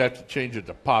 Right, we'd have to change it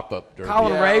to pop-up derby.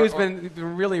 Colin Ray, who's been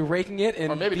really raking it.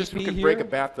 Or maybe just who can break a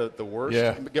bat the worst.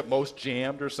 Yeah. Get most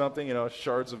jammed or something,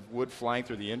 shards of wood flying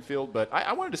through the infield. But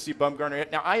I wanted to see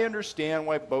Bumgarner. Now, I understand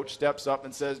why Boch steps up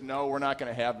and says, no, we're not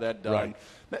going to have that done.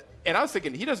 Right. And I was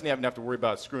thinking he doesn't even have to worry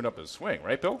about screwing up his swing,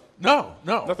 right, Bill? No.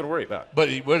 Nothing to worry about. But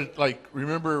he would,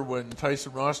 remember when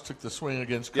Tyson Ross took the swing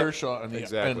against Kershaw and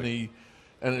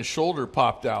his shoulder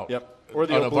popped out. Yep. Or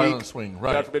the on oblique. a violent swing,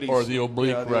 right? Or the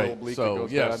oblique, right? Oblique so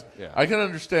yes, I can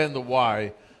understand the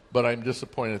why, but I'm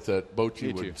disappointed that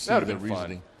Bochy would see the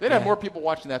reasoning. They'd have more people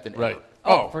watching that than ever.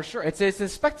 Oh, for sure. It's a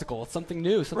spectacle. It's something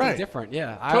new, something different.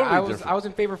 Yeah, Totally I was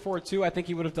in favor for it too. I think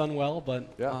he would have done well, but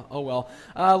oh well.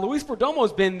 Luis Perdomo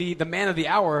has been the man of the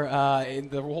hour in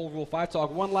the whole Rule 5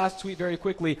 talk. One last tweet very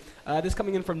quickly. This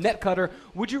coming in from Netcutter.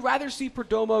 Would you rather see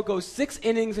Perdomo go 6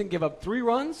 innings and give up 3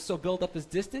 runs, so build up his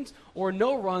distance, or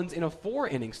no runs in a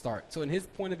 4-inning start? So in his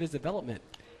point of his development,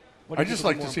 I just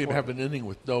like to see him have an inning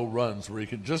with no runs where he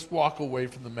can just walk away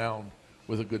from the mound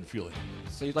with a good feeling.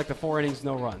 So you'd like the 4 innings,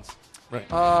 no runs. Right.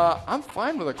 I'm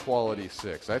fine with a quality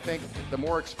 6. I think the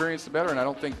more experience, the better, and I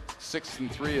don't think 6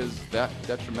 and 3 is that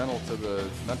detrimental to the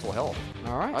mental health.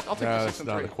 All right. I'll take the 6 and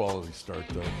 3. It's not a quality start,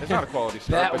 though. It's not a quality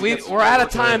start. We're out of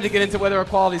time to get into whether a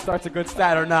quality start's a good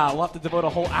stat or not. We'll have to devote a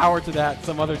whole hour to that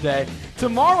some other day.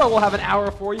 Tomorrow we'll have an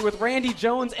hour for you with Randy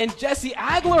Jones and Jesse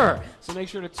Agler. So make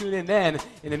sure to tune in then.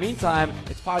 In the meantime,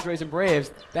 it's Padres and Braves.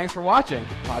 Thanks for watching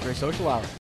Padres Social Hour.